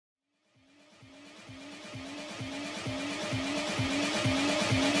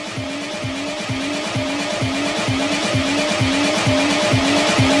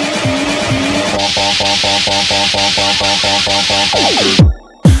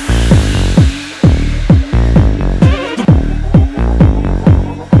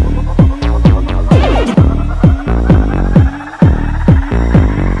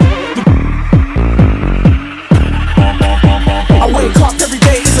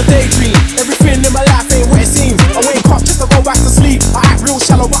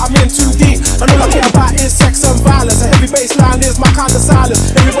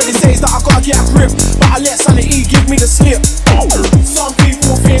Everybody says that I gotta get a grip, but I let sanity give me the slip. Some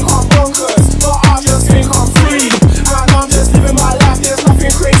people think I'm bonkers, but I just think I'm free. And I'm just living my life, there's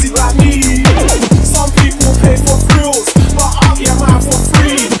nothing crazy like me. Some people pay for thrills, but I get mine for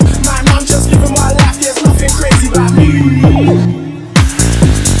free. Man, I'm just living my life, there's nothing crazy like me.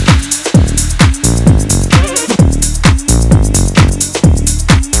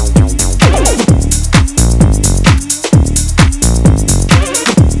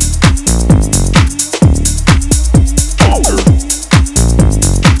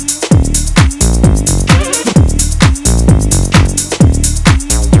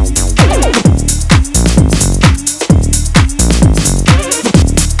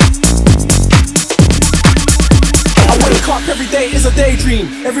 Every day is a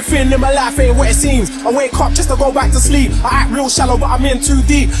daydream. Everything in my life ain't what it seems. I wake up just to go back to sleep. I act real shallow, but I'm in too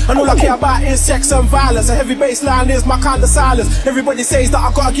deep. And all I care about is sex and violence. A heavy bass line is my kind of silence. Everybody says that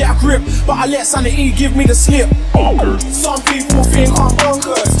I gotta get a grip, but I let sanity give me the slip. Some people think I'm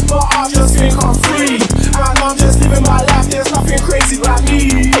bonkers, but I just think I'm free. And I'm just living my life, there's nothing crazy like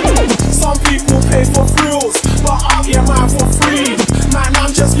me. Some people pay for thrills, but I get mine for free. Man,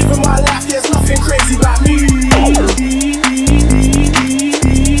 I'm just living my life, there's nothing crazy like me.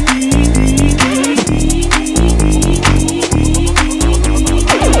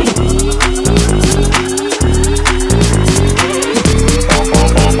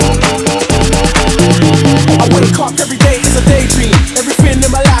 I wake up every day is a daydream. Everything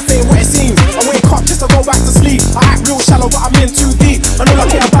in my life